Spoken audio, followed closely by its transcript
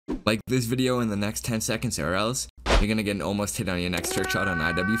Like this video in the next 10 seconds or else you're gonna get an almost hit on your next trick shot on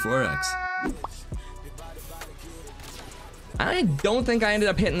IW4X. I don't think I ended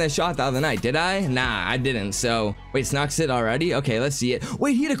up hitting this shot the other night, did I? Nah, I didn't. So, wait, Snuck's it already? Okay, let's see it.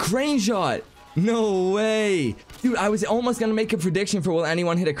 Wait, he hit a crane shot. No way. Dude, I was almost gonna make a prediction for will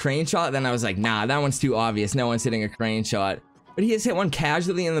anyone hit a crane shot. Then I was like, nah, that one's too obvious. No one's hitting a crane shot. But he just hit one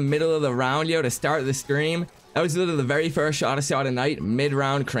casually in the middle of the round, yo, to start the stream. That was literally the very first shot I saw tonight.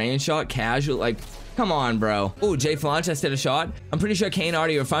 Mid-round crane shot, casual, like, come on, bro. Oh, Jay Flan just hit a shot. I'm pretty sure Kane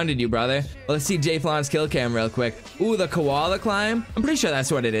already refunded you, brother. Well, let's see Jay Flan's kill cam real quick. Ooh, the koala climb. I'm pretty sure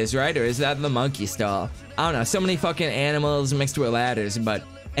that's what it is, right? Or is that the monkey stall? I don't know. So many fucking animals mixed with ladders, but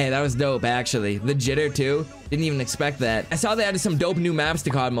hey, that was dope, actually. The jitter, too. Didn't even expect that. I saw they added some dope new maps to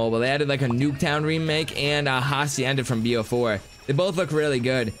COD Mobile. They added, like, a Nuketown remake and a Hacienda from BO4. They both look really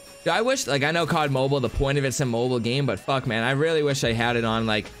good. Dude, I wish, like, I know COD Mobile, the point of it's a mobile game, but fuck, man. I really wish I had it on,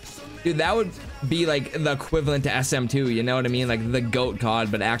 like, dude, that would be, like, the equivalent to SM2, you know what I mean? Like, the GOAT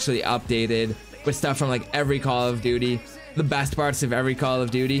COD, but actually updated with stuff from, like, every Call of Duty. The best parts of every Call of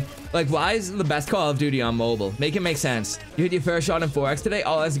Duty. Like, why is the best Call of Duty on mobile? Make it make sense. You hit your first shot in 4X today?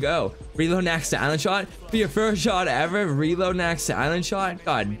 Oh, let's go. Reload next silent shot? For your first shot ever, reload next silent shot?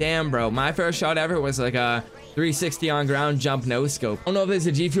 God damn, bro. My first shot ever was, like, a 360 on ground jump no scope. I don't know if there's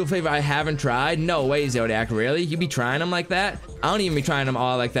a G Fuel flavor I haven't tried. No way, Zodiac, really? You be trying them like that? I don't even be trying them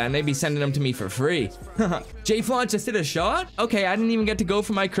all like that, and they be sending them to me for free. Jay Flan just did a shot? Okay, I didn't even get to go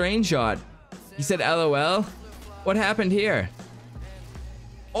for my crane shot. He said LOL. What happened here?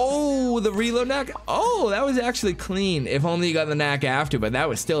 Oh, the reload knack. Oh, that was actually clean. If only you got the knack after, but that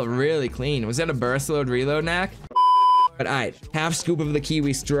was still really clean. Was that a burst load reload knack? But all right, half scoop of the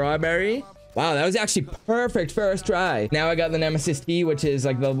kiwi strawberry. Wow, that was actually perfect first try. Now I got the Nemesis tea, which is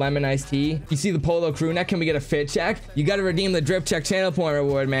like the lemon iced tea. You see the polo crew neck? Can we get a fit check? You got to redeem the drip check channel point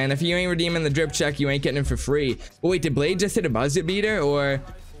reward, man. If you ain't redeeming the drip check, you ain't getting it for free. But wait, did Blade just hit a buzzer beater or?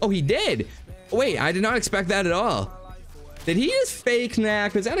 Oh, he did. Wait, I did not expect that at all. Did he just fake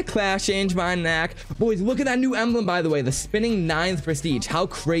knack? Was that a class change by knack? Boys, look at that new emblem, by the way. The spinning 9th prestige. How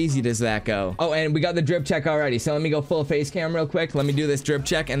crazy does that go? Oh, and we got the drip check already. So let me go full face cam real quick. Let me do this drip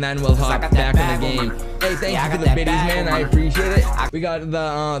check, and then we'll hop back in the game. Hey, thank you for the biddies, man. I appreciate it. We got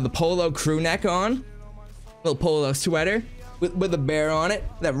the polo crew neck on. Little polo sweater with a bear on it.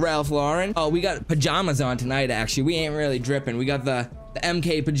 That Ralph Lauren. Oh, we got pajamas on tonight, actually. We ain't really dripping. We got the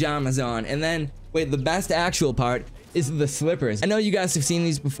MK pajamas on. And then, wait, the best actual part is the slippers. I know you guys have seen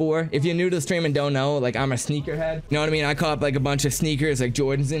these before. If you're new to the stream and don't know, like, I'm a sneakerhead. You know what I mean? I cop like a bunch of sneakers, like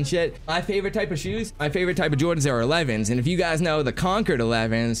Jordans and shit. My favorite type of shoes, my favorite type of Jordans are 11s. And if you guys know the Concord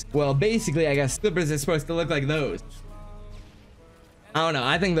 11s, well, basically, I guess slippers are supposed to look like those. I don't know.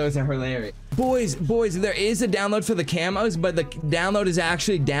 I think those are hilarious. Boys, there is a download for the camos, but the download is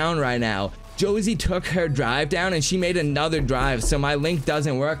actually down right now. Josie took her drive down and she made another drive, so my link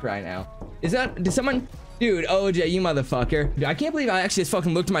doesn't work right now. Did someone? Dude, OJ, you motherfucker. Dude, I can't believe I actually just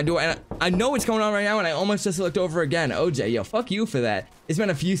fucking looked at my door and I know what's going on right now and I almost just looked over again. OJ, yo, fuck you for that. It's been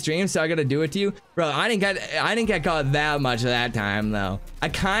a few streams, so I gotta do it to you. Bro, I didn't get caught that much that time though.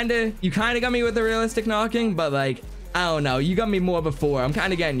 You kinda got me with the realistic knocking, but like, I don't know. You got me more before. I'm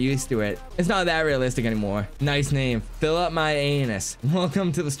kind of getting used to it. It's not that realistic anymore. Nice name. Fill up my anus.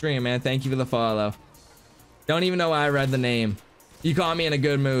 Welcome to the stream, man. Thank you for the follow. Don't even know why I read the name. You caught me in a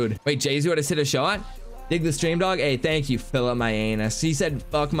good mood. Wait, Jay-Z would have hit a shot? Dig the stream, dog? Hey, thank you. Fill up my anus. He said,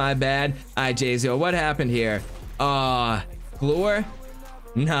 fuck my bad. All right, Jay-Z, what happened here? Floor?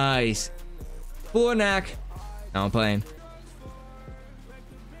 Nice. Floor knack. No, I'm playing.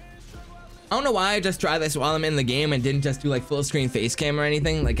 I don't know why I just tried this while I'm in the game and didn't just do like full screen face cam or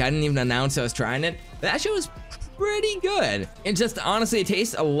anything. Like I didn't even announce I was trying it. That shit was pretty good. It just honestly, it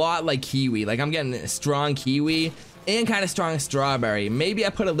tastes a lot like kiwi. Like I'm getting a strong kiwi and kind of strong strawberry. Maybe I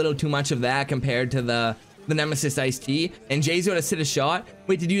put a little too much of that compared to the Nemesis iced tea. And Jazor just hit a shot.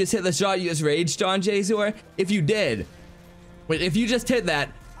 Wait, did you just hit the shot you just raged on, Jazor? If you did, wait, if you just hit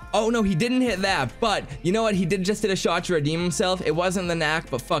that. Oh no, he didn't hit that, but you know what? He did just hit a shot to redeem himself. It wasn't the knack,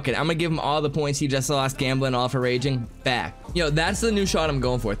 but fuck it. I'm gonna give him all the points he just lost gambling, all for raging. Back. Yo, that's the new shot I'm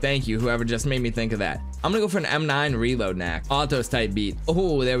going for. Thank you, whoever just made me think of that. I'm gonna go for an M9 reload knack. Autos type beat.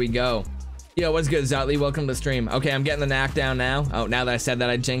 Oh, there we go. Yo, what's good, Zotley? Welcome to the stream. Okay, I'm getting the knack down now. Oh, now that I said that,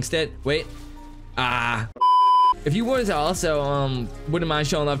 I jinxed it. Wait. If you boys also wouldn't mind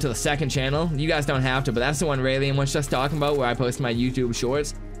showing love to the second channel, you guys don't have to, but that's the one Raelian was just talking about where I post my YouTube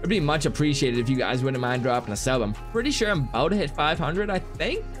shorts. It'd be much appreciated if you guys wouldn't mind dropping a sub. I'm pretty sure I'm about to hit 500, I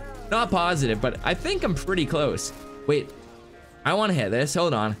think. Not positive, but I think I'm pretty close. Wait, I want to hit this.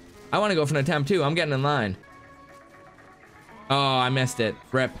 Hold on. I want to go for an attempt too. I'm getting in line. Oh, I missed it.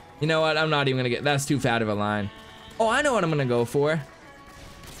 Rip. You know what? I'm not even gonna get, that's too fat of a line. Oh, I know what I'm gonna go for.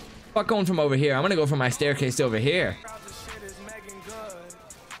 Fuck going from over here. I'm gonna go for my staircase over here.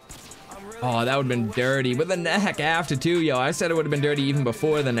 Oh, that would have been dirty. With the knack after too, yo. I said it would have been dirty even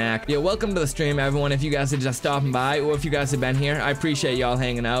before the knack. Yo, welcome to the stream, everyone. If you guys are just stopping by, or if you guys have been here, I appreciate y'all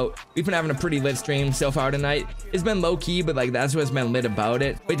hanging out. We've been having a pretty lit stream so far tonight. It's been low-key, but like that's what's been lit about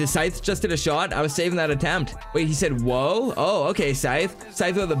it. Wait, did Scythe just did a shot? I was saving that attempt. Wait, he said, whoa? Oh, okay, Scythe.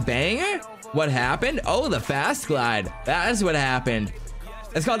 Scythe with a banger? What happened? Oh, the fast glide. That's what happened.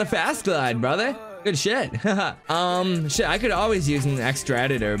 It's called a fast glide, brother. Good shit. Shit, I could always use an extra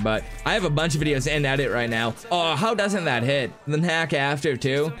editor, but I have a bunch of videos in edit right now. Oh, how doesn't that hit? The hack after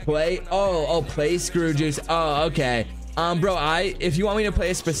too. Play. Oh, play Screw Juice. Oh, okay. Bro, if you want me to play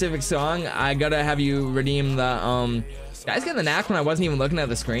a specific song, I gotta have you redeem the, guys got the knack when I wasn't even looking at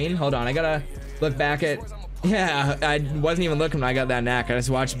the screen. Hold on, I gotta look back at, yeah, I wasn't even looking when I got that knack. I just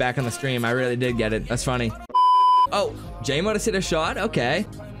watched back on the stream. I really did get it. That's funny. Oh, J-Mo just hit a shot? Okay.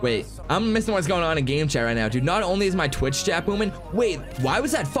 Wait, I'm missing what's going on in game chat right now, dude. Not only is my Twitch chat booming, wait, why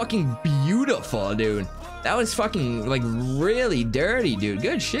was that fucking beautiful, dude? That was fucking, like, really dirty, dude.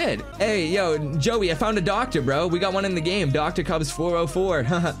 Good shit. Hey, yo, Joey, I found a doctor, bro. We got one in the game. Dr. Cubs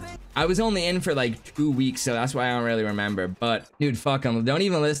 404. I was only in for, like, 2 weeks, so that's why I don't really remember. But, dude, fuck them. Don't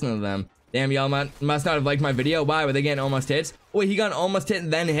even listen to them. Damn, y'all must not have liked my video. Why? Were they getting almost hits? Wait, he got almost hit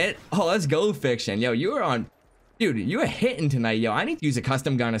and then hit? Oh, let's go, Fiction. Yo, you were on... Dude, you were hitting tonight, yo. I need to use a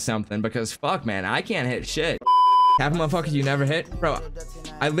custom gun or something because fuck, man, I can't hit shit. Half motherfuckers you never hit? Bro,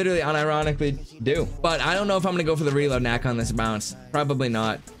 I literally unironically do. But I don't know if I'm gonna go for the reload knack on this bounce. Probably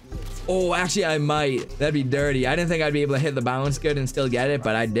not. Oh, actually, I might. That'd be dirty. I didn't think I'd be able to hit the bounce good and still get it,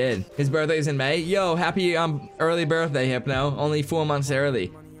 but I did. His birthday's in May. Yo, happy early birthday, Hypno. Only 4 months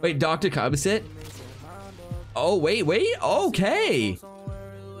early. Wait, Dr. Cubs it? Oh, wait. Okay.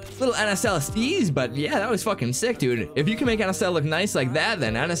 Little NSL steez, but yeah, that was fucking sick, dude. If you can make NSL look nice like that,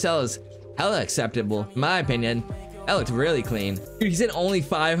 then NSL is hella acceptable, in my opinion. That looked really clean. Dude, he said only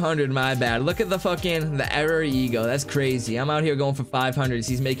 500, my bad. Look at the error ego. That's crazy. I'm out here going for 500s.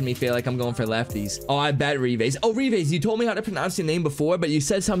 He's making me feel like I'm going for lefties. Oh, I bet Revays. Oh, Revays, you told me how to pronounce your name before, but you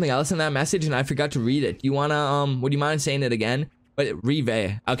said something else in that message and I forgot to read it. You wanna, would you mind saying it again? But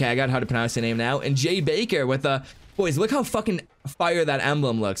Revay. Okay, I got how to pronounce your name now. And Jay Baker with the... Boys, look how fucking fire that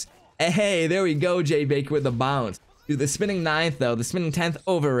emblem looks. Hey, there we go, Jay Baker with the bounce. Dude, the spinning 9th, though. The spinning 10th,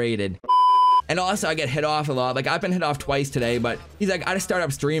 overrated. And also, I get hit off a lot. Like, I've been hit off twice today, but he's like, I gotta start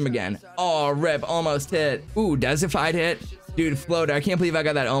up stream again. Oh, rip, almost hit. Ooh, desified hit. Dude, Floater, I can't believe I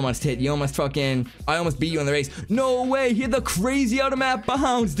got that almost hit. You almost fucking... I almost beat you in the race. No way, he had the crazy out-of-map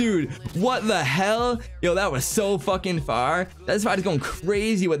bounce, dude. What the hell? Yo, that was so fucking far. Desified is going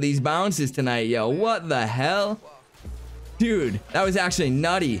crazy with these bounces tonight, yo. What the hell? Dude, that was actually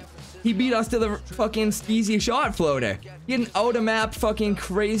nutty. He beat us to the fucking skeezy shot Floater. He had an out-of-map fucking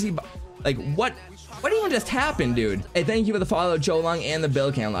crazy... Like, what even just happened, dude? Hey, thank you for the follow, Joe Long, and the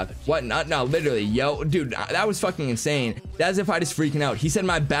Bill Can Luck. What? No, literally, yo. Dude, that was fucking insane. Desified is freaking out. He said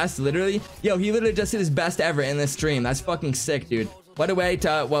my best, literally. Yo, he literally just did his best ever in this stream. That's fucking sick, dude. What a way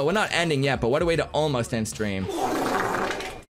to... Well, we're not ending yet, but what a way to almost end stream.